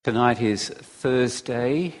Tonight is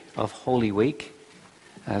Thursday of Holy Week,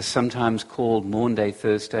 sometimes called Maunday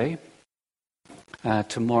Thursday.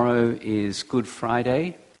 Tomorrow is Good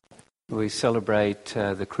Friday. We celebrate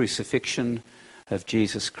the crucifixion of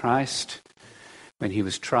Jesus Christ when he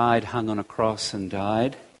was tried, hung on a cross and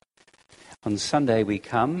died. On Sunday we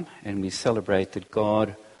come and we celebrate that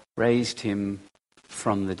God raised him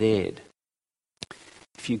from the dead.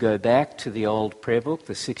 If you go back to the old prayer book,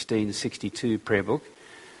 the 1662 prayer book,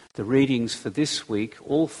 the readings for this week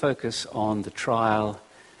all focus on the trial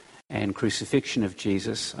and crucifixion of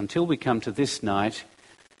Jesus until we come to this night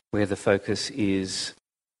where the focus is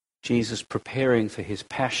Jesus preparing for his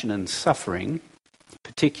passion and suffering,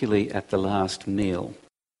 particularly at the last meal.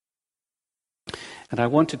 And I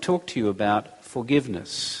want to talk to you about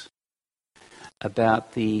forgiveness,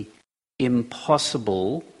 about the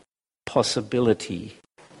impossible possibility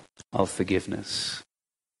of forgiveness.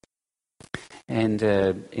 And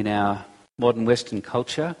in our modern Western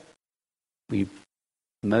culture, we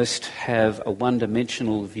most have a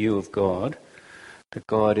one-dimensional view of God, that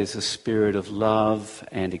God is a spirit of love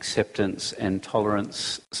and acceptance and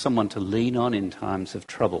tolerance, someone to lean on in times of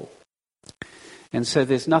trouble. And so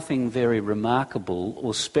there's nothing very remarkable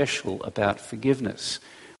or special about forgiveness.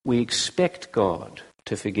 We expect God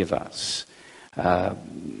to forgive us.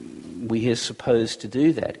 We are supposed to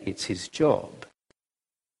do that. It's his job.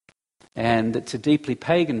 And it's a deeply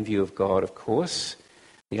pagan view of God, of course,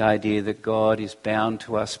 the idea that God is bound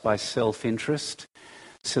to us by self-interest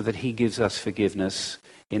so that he gives us forgiveness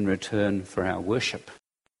in return for our worship.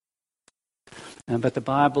 But the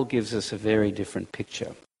Bible gives us a very different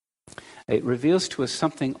picture. It reveals to us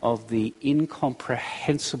something of the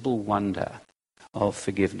incomprehensible wonder of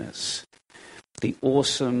forgiveness, the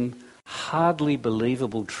awesome, hardly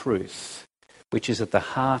believable truth, which is at the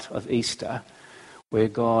heart of Easter, where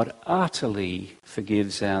God utterly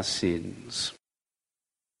forgives our sins.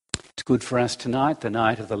 It's good for us tonight, the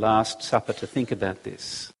night of the Last Supper, to think about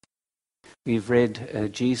this. We've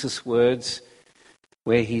read Jesus' words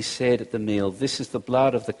where he said at the meal, "This is the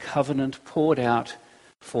blood of the covenant poured out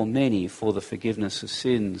for many for the forgiveness of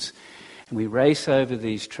sins." And we race over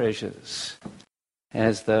these treasures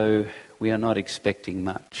as though we are not expecting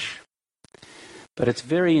much. But it's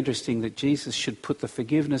very interesting that Jesus should put the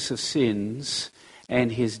forgiveness of sins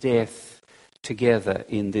and his death together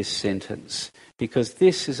in this sentence, because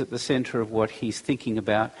this is at the centre of what he's thinking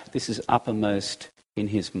about. This is uppermost in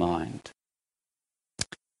his mind.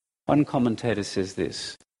 One commentator says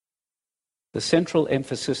this: the central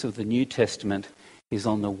emphasis of the New Testament is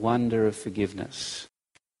on the wonder of forgiveness.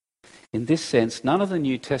 In this sense, none of the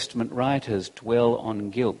New Testament writers dwell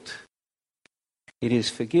on guilt. It is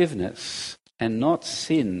forgiveness and not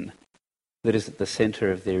sin that is at the centre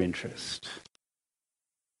of their interest.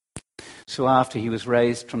 So after he was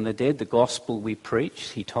raised from the dead, the gospel we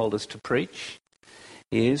preach, he told us to preach,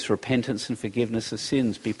 is repentance and forgiveness of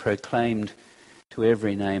sins be proclaimed to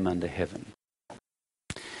every name under heaven.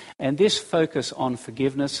 And this focus on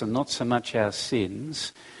forgiveness and not so much our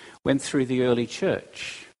sins went through the early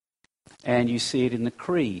church. And you see it in the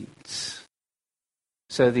creeds.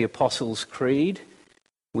 So the Apostles' Creed,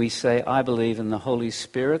 we say, I believe in the Holy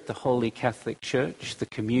Spirit, the Holy Catholic Church, the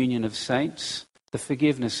communion of saints, the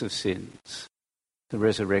forgiveness of sins, the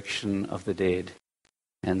resurrection of the dead,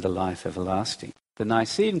 and the life everlasting. The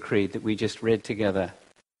Nicene Creed that we just read together,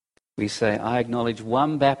 we say, I acknowledge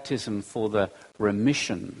one baptism for the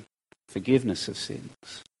remission, forgiveness of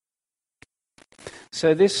sins.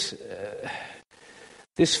 So this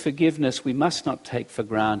forgiveness we must not take for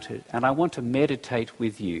granted. And I want to meditate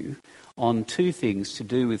with you on two things to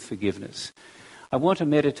do with forgiveness. I want to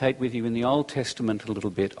meditate with you in the Old Testament a little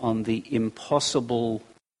bit on the impossible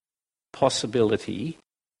possibility,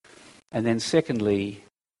 and then secondly,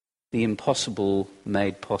 the impossible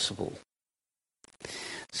made possible.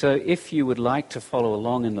 So if you would like to follow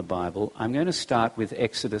along in the Bible, I'm going to start with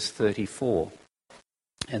Exodus 34,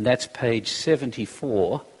 and that's page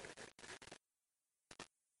 74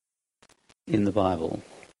 in the Bible.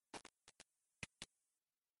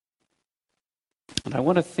 And I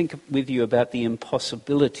want to think with you about the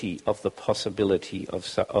impossibility of the possibility of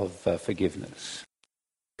forgiveness.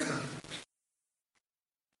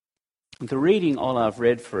 The reading Olav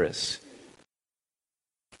read for us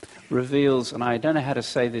reveals, and I don't know how to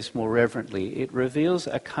say this more reverently, it reveals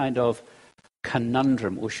a kind of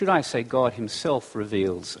conundrum, or should I say God himself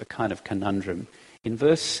reveals a kind of conundrum in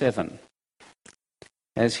verse 7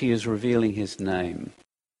 as he is revealing his name.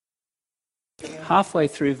 Halfway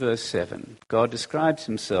through verse 7, God describes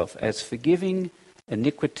himself as forgiving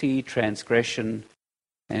iniquity, transgression,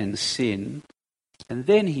 and sin. And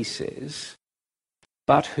then he says,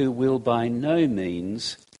 but who will by no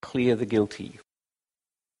means clear the guilty.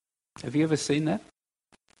 Have you ever seen that?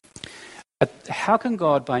 How can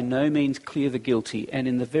God by no means clear the guilty and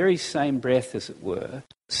in the very same breath, as it were,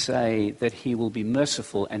 say that he will be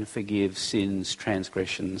merciful and forgive sins,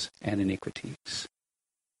 transgressions and iniquities?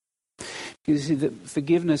 You see, that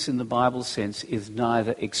forgiveness in the Bible sense is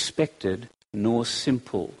neither expected nor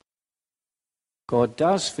simple. God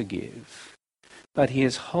does forgive, but he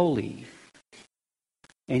is holy,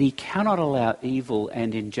 and he cannot allow evil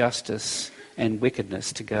and injustice and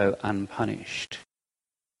wickedness to go unpunished.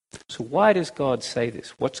 So why does God say this?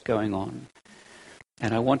 What's going on?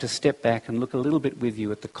 And I want to step back and look a little bit with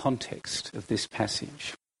you at the context of this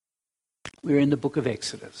passage. We're in the book of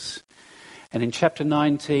Exodus. And in chapter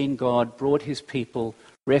 19, God brought his people,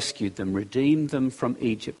 rescued them, redeemed them from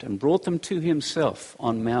Egypt, and brought them to himself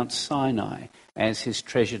on Mount Sinai as his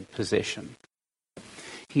treasured possession.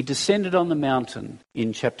 He descended on the mountain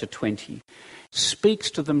in chapter 20,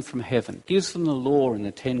 speaks to them from heaven, gives them the law and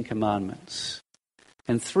the 10 Commandments.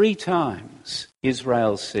 And 3 times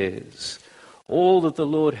Israel says, all that the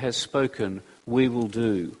Lord has spoken, we will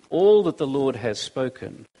do. All that the Lord has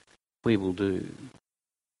spoken, we will do.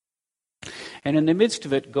 And in the midst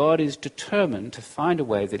of it, God is determined to find a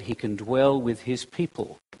way that he can dwell with his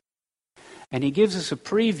people. And he gives us a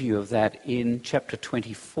preview of that in chapter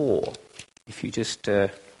 24. If you just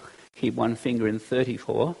keep one finger in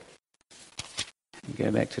 34 and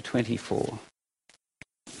go back to 24.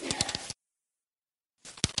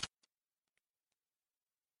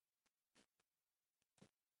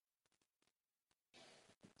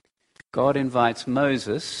 God invites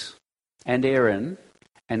Moses and Aaron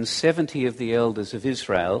and 70 of the elders of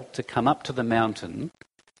Israel to come up to the mountain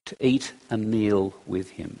to eat a meal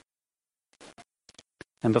with him.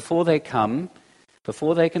 And before they can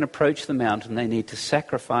approach the mountain, they need to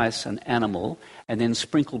sacrifice an animal and then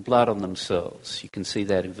sprinkle blood on themselves. You can see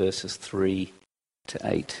that in verses 3 to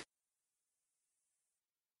 8.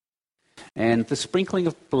 And the sprinkling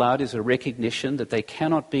of blood is a recognition that they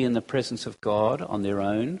cannot be in the presence of God on their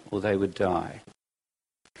own, or they would die.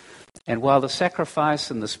 And while the sacrifice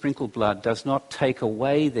and the sprinkled blood does not take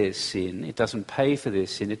away their sin, it doesn't pay for their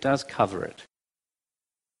sin, it does cover it.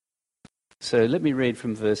 So let me read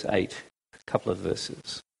from verse 8, a couple of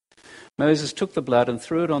verses. Moses took the blood and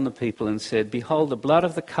threw it on the people and said, "Behold, the blood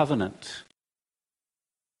of the covenant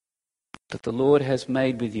that the Lord has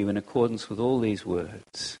made with you in accordance with all these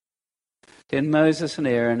words." Then Moses and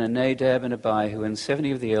Aaron and Nadab and Abihu and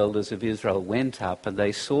 70 of the elders of Israel went up, and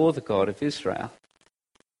they saw the God of Israel.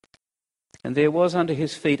 And there was under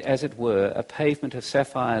his feet, as it were, a pavement of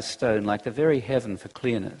sapphire stone, like the very heaven for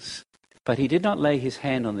clearness. But he did not lay his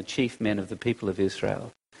hand on the chief men of the people of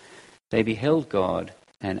Israel. They beheld God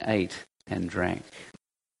and ate and drank.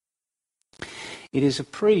 It is a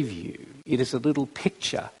preview. It is a little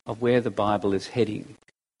picture of where the Bible is heading,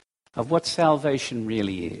 of what salvation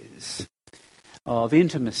really is, of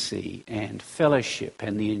intimacy and fellowship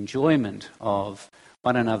and the enjoyment of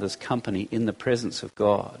one another's company in the presence of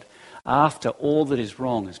God after all that is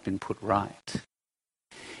wrong has been put right.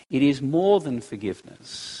 It is more than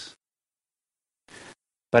forgiveness,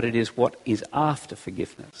 but it is what is after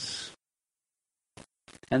forgiveness.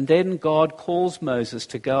 And then God calls Moses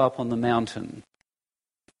to go up on the mountain.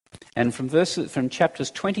 And from chapters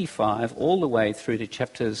 25 all the way through to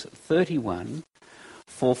chapters 31,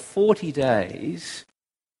 for 40 days,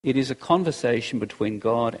 it is a conversation between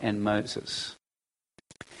God and Moses.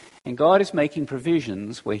 And God is making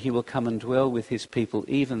provisions where he will come and dwell with his people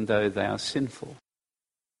even though they are sinful.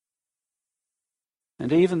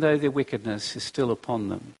 And even though their wickedness is still upon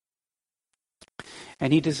them.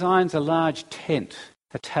 And he designs a large tent,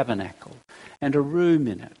 a tabernacle, and a room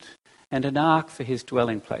in it, and an ark for his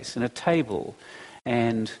dwelling place, and a table,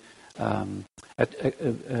 and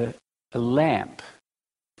a lamp.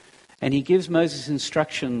 And he gives Moses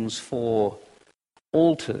instructions for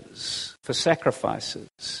altars, for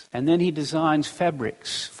sacrifices. And then he designs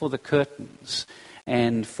fabrics for the curtains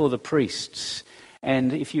and for the priests.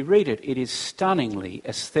 And if you read it, it is stunningly,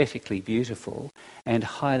 aesthetically beautiful and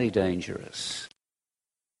highly dangerous.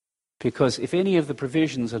 Because if any of the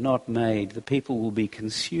provisions are not made, the people will be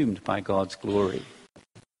consumed by God's glory.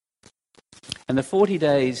 And the 40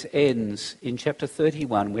 days ends in chapter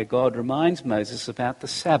 31, where God reminds Moses about the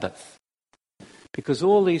Sabbath. Because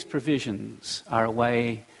all these provisions are a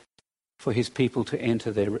way for his people to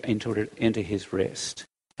enter his rest.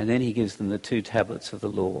 And then he gives them the 2 tablets of the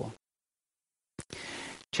law.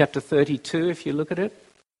 Chapter 32, if you look at it,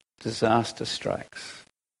 disaster strikes.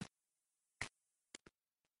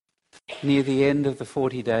 Near the end of the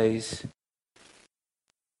 40 days,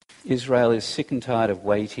 Israel is sick and tired of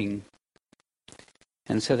waiting,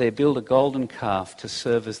 and so they build a golden calf to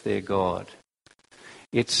serve as their god.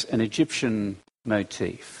 It's an Egyptian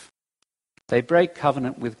motif. They break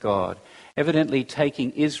covenant with God. Evidently,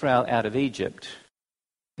 taking Israel out of Egypt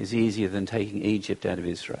is easier than taking Egypt out of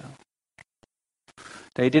Israel.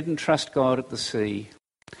 They didn't trust God at the sea.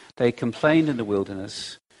 They complained in the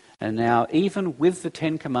wilderness. And now, even with the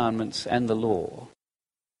 10 Commandments and the law,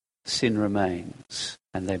 sin remains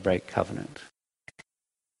and they break covenant.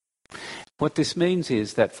 What this means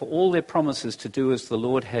is that for all their promises to do as the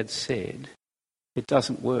Lord had said, it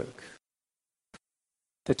doesn't work.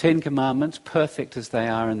 The 10 Commandments, perfect as they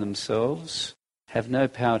are in themselves, have no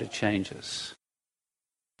power to change us.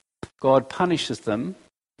 God punishes them,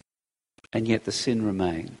 and yet the sin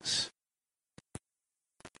remains.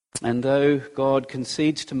 And though God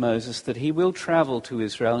concedes to Moses that he will travel to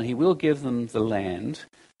Israel and he will give them the land,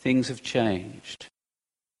 things have changed.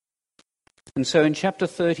 And so in chapter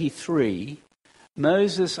 33,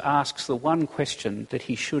 Moses asks the one question that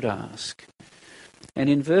he should ask. And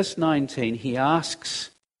in verse 19, he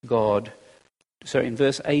asks God, in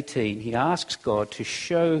verse 18, he asks God to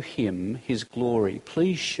show him his glory.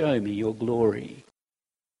 Please show me your glory.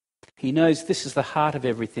 He knows this is the heart of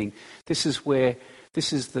everything. This is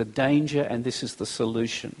the danger and this is the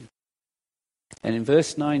solution. And in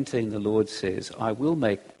verse 19, the Lord says, I will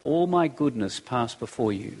make all my goodness pass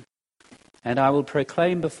before you, and I will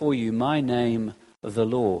proclaim before you my name, the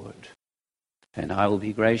Lord. And I will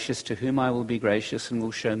be gracious to whom I will be gracious, and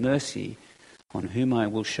will show mercy on whom I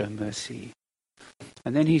will show mercy.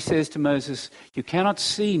 And then he says to Moses, you cannot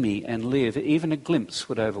see me and live. Even a glimpse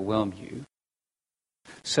would overwhelm you.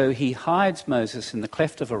 So he hides Moses in the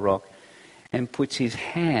cleft of a rock and puts his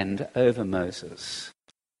hand over Moses.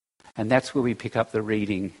 And that's where we pick up the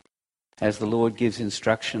reading as the Lord gives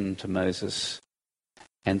instruction to Moses.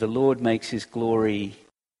 And the Lord makes his glory.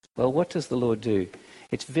 Well, what does the Lord do?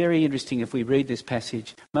 It's very interesting if we read this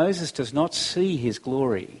passage. Moses does not see his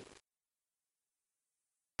glory.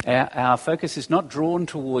 Our focus is not drawn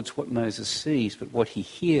towards what Moses sees, but what he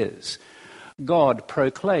hears. God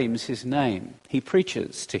proclaims his name. He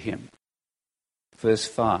preaches to him. Verse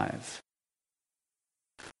 5.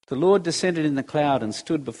 The Lord descended in the cloud and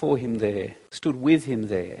stood with him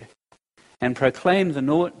there, and proclaimed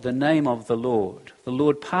the name of the Lord. The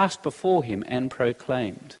Lord passed before him and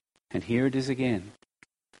proclaimed. And here it is again.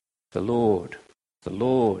 The Lord,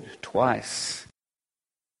 twice.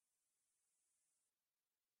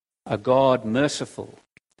 A God merciful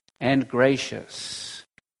and gracious,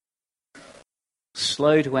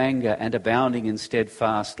 slow to anger and abounding in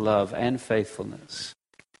steadfast love and faithfulness,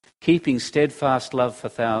 keeping steadfast love for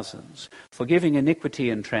thousands, forgiving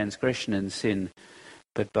iniquity and transgression and sin,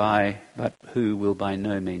 but who will by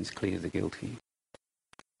no means clear the guilty.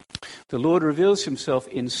 The Lord reveals himself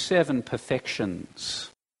in 7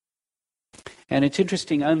 perfections. And it's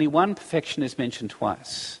interesting, only one perfection is mentioned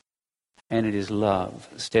twice, and it is love,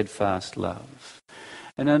 steadfast love.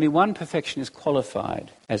 And only one perfection is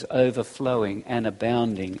qualified as overflowing and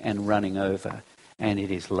abounding and running over, and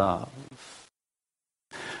it is love.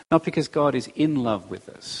 Not because God is in love with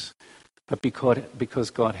us, but because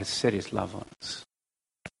God has set his love on us.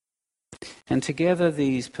 And together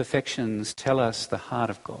these perfections tell us the heart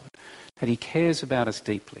of God, that he cares about us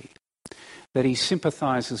deeply, that he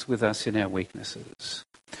sympathizes with us in our weaknesses,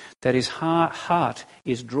 that his heart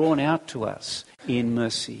is drawn out to us in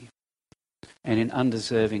mercy and in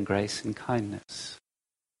undeserving grace and kindness,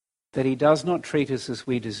 that he does not treat us as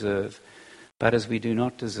we deserve, but as we do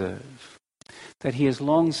not deserve, that he is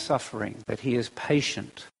long-suffering, that he is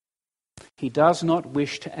patient. He does not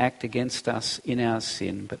wish to act against us in our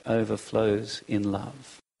sin, but overflows in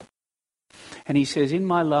love. And he says, in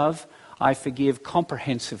my love, I forgive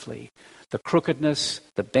comprehensively the crookedness,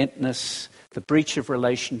 the bentness, the breach of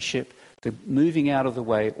relationship, the moving out of the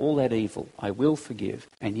way, all that evil, I will forgive.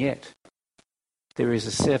 And yet, there is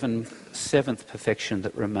a seventh perfection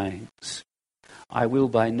that remains. I will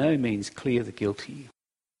by no means clear the guilty.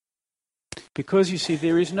 Because, you see,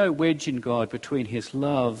 there is no wedge in God between his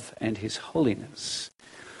love and his holiness.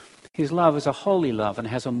 His love is a holy love and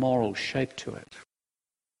has a moral shape to it.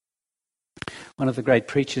 One of the great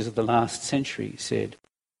preachers of the last century said,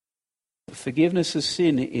 forgiveness of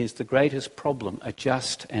sin is the greatest problem a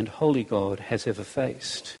just and holy God has ever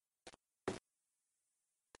faced.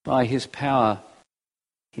 By his power,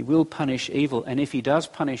 he will punish evil, and if he does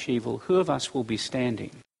punish evil, who of us will be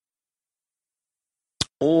standing?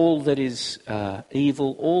 All that is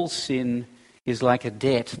evil, all sin is like a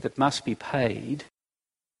debt that must be paid,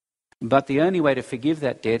 But the only way to forgive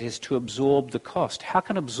that debt is to absorb the cost. How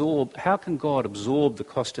can God absorb the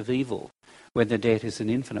cost of evil when the debt is an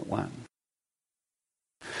infinite one?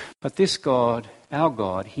 But this God, our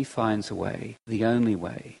God, he finds a way, the only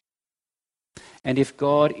way. And if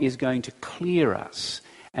God is going to clear us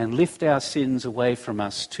and lift our sins away from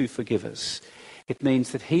us to forgive us, it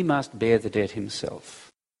means that he must bear the debt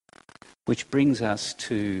himself. Which brings us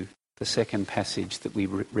to the second passage that we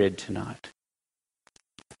read tonight.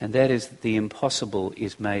 And that is that the impossible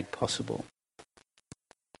is made possible.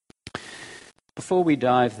 Before we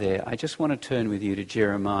dive there, I just want to turn with you to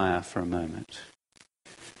Jeremiah for a moment.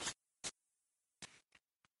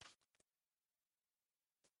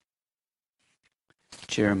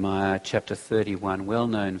 Jeremiah chapter 31,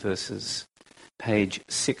 well-known verses, page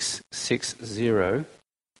 660.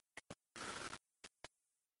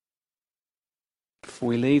 Before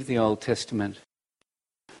we leave the Old Testament,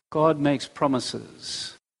 God makes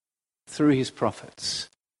promises through his prophets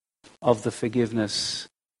of the forgiveness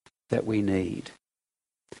that we need.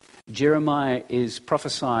 Jeremiah is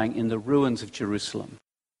prophesying in the ruins of Jerusalem.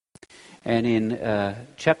 And in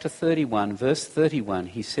chapter 31, verse 31,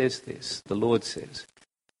 he says this, the Lord says,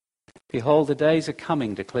 "Behold, the days are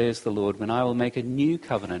coming, declares the Lord, when I will make a new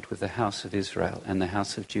covenant with the house of Israel and the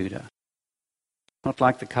house of Judah. Not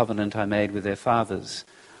like the covenant I made with their fathers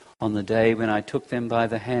on the day when I took them by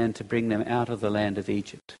the hand to bring them out of the land of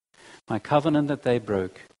Egypt. My covenant that they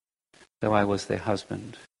broke, though I was their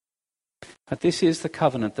husband. But this is the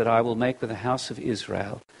covenant that I will make with the house of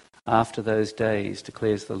Israel after those days,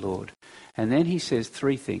 declares the Lord." And then he says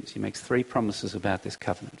three things. He makes three promises about this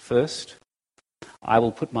covenant. First, I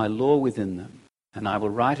will put my law within them, and I will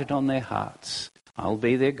write it on their hearts. I will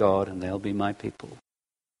be their God, and they'll be my people.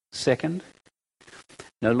 Second,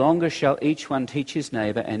 no longer shall each one teach his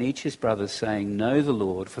neighbour and each his brother, saying, "Know the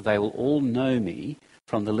Lord," for they will all know me,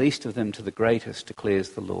 from the least of them to the greatest,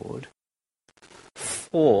 declares the Lord.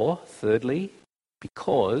 Thirdly,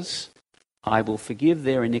 because I will forgive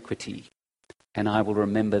their iniquity, and I will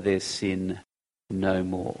remember their sin no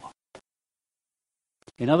more.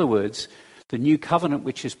 In other words, the new covenant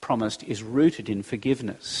which is promised is rooted in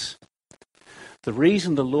forgiveness. The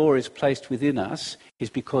reason the law is placed within us is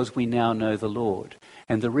because we now know the Lord.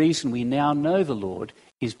 And the reason we now know the Lord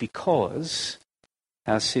is because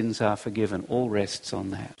our sins are forgiven. All rests on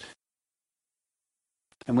that.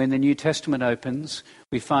 And when the New Testament opens,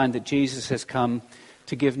 we find that Jesus has come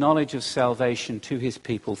to give knowledge of salvation to his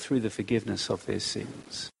people through the forgiveness of their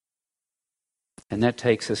sins. And that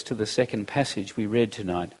takes us to the second passage we read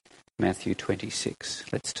tonight, Matthew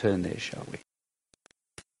 26. Let's turn there, shall we?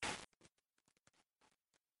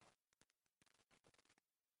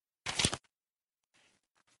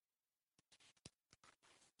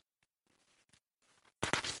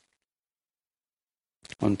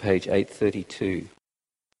 On page 832.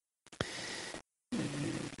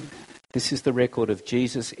 This is the record of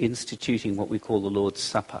Jesus instituting what we call the Lord's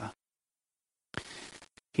Supper.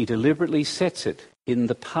 He deliberately sets it in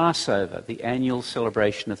the Passover, the annual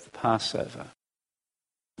celebration of the Passover,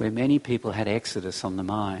 where many people had Exodus on the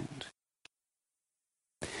mind.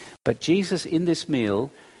 But Jesus in this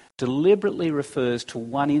meal deliberately refers to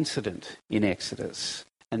one incident in Exodus,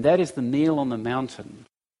 and that is the meal on the mountain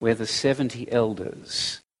where the 70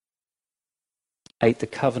 elders ate the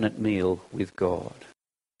covenant meal with God.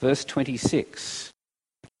 Verse 26,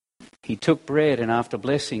 he took bread and after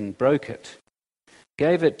blessing broke it,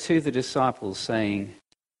 gave it to the disciples saying,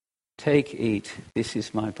 "Take, eat, this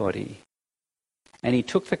is my body." And he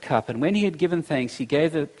took the cup, and when he had given thanks, he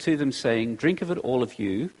gave it to them saying, "Drink of it, all of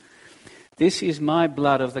you. This is my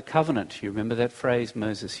blood of the covenant." You remember that phrase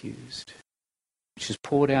Moses used, which is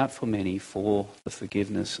poured out for many for the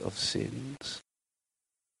forgiveness of sins.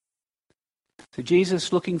 So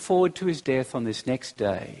Jesus, looking forward to his death on this next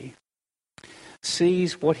day,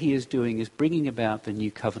 sees what he is doing is bringing about the new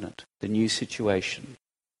covenant, the new situation,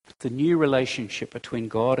 the new relationship between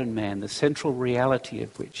God and man, the central reality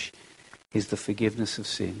of which is the forgiveness of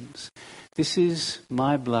sins. This is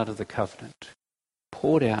my blood of the covenant,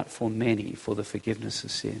 poured out for many for the forgiveness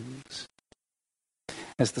of sins.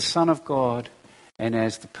 As the Son of God and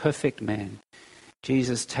as the perfect man,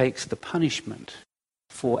 Jesus takes the punishment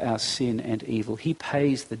for our sin and evil. He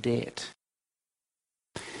pays the debt.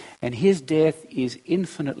 And his death is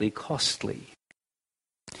infinitely costly.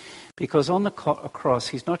 Because on the cross,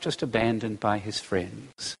 he's not just abandoned by his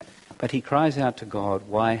friends, but he cries out to God,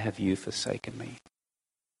 "Why have you forsaken me?"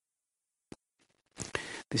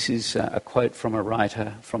 This is a quote from a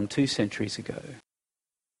writer from 2 centuries ago.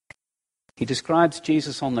 He describes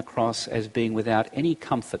Jesus on the cross as being without any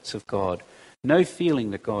comforts of God, no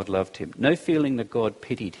feeling that God loved him, no feeling that God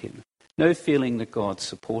pitied him, no feeling that God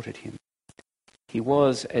supported him. He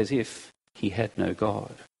was as if he had no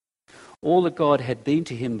God. All that God had been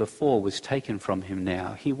to him before was taken from him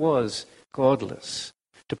now. He was godless,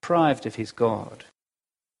 deprived of his God.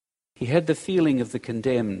 He had the feeling of the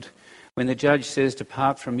condemned. When the judge says,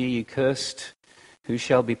 "Depart from me, you cursed, who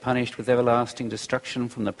shall be punished with everlasting destruction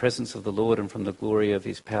from the presence of the Lord and from the glory of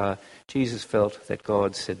his power," Jesus felt that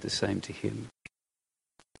God said the same to him.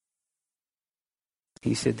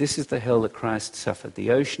 He said, "This is the hell that Christ suffered.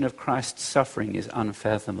 The ocean of Christ's suffering is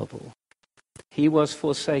unfathomable. He was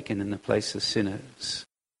forsaken in the place of sinners.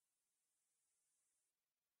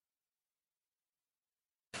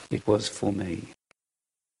 It was for me."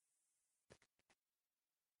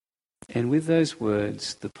 And with those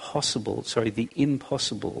words, the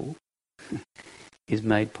impossible is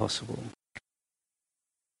made possible.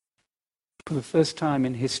 For the first time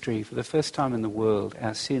in history, for the first time in the world,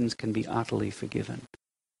 our sins can be utterly forgiven.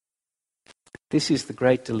 This is the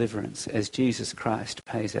great deliverance as Jesus Christ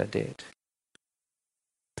pays our debt.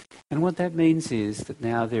 And what that means is that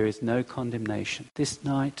now there is no condemnation. This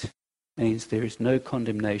night means there is no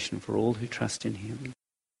condemnation for all who trust in him.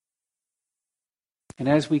 And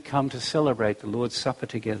as we come to celebrate the Lord's Supper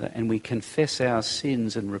together and we confess our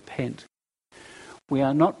sins and repent, we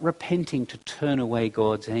are not repenting to turn away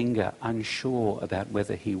God's anger, unsure about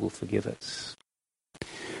whether he will forgive us.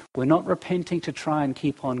 We're not repenting to try and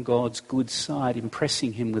keep on God's good side,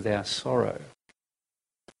 impressing him with our sorrow.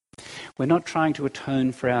 We're not trying to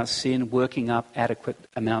atone for our sin, working up adequate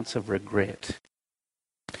amounts of regret.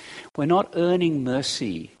 We're not earning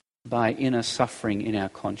mercy by inner suffering in our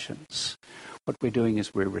conscience. What we're doing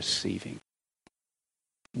is we're receiving.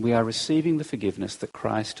 We are receiving the forgiveness that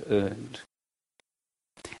Christ earned.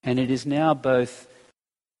 And it is now both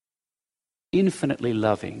infinitely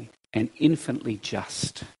loving and infinitely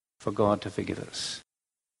just for God to forgive us.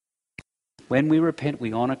 When we repent,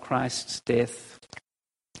 we honour Christ's death.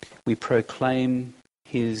 We proclaim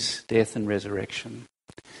his death and resurrection.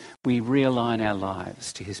 We realign our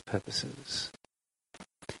lives to his purposes.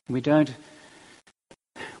 We don't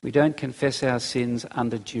confess our sins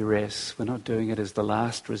under duress. We're not doing it as the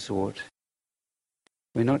last resort.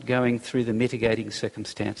 We're not going through the mitigating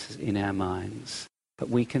circumstances in our minds, but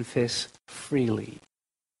we confess freely.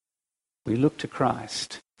 We look to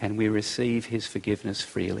Christ and we receive his forgiveness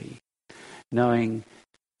freely, knowing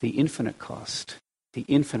the infinite cost, the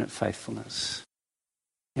infinite faithfulness,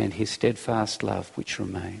 and his steadfast love which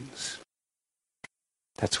remains.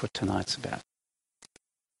 That's what tonight's about.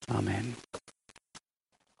 Amen.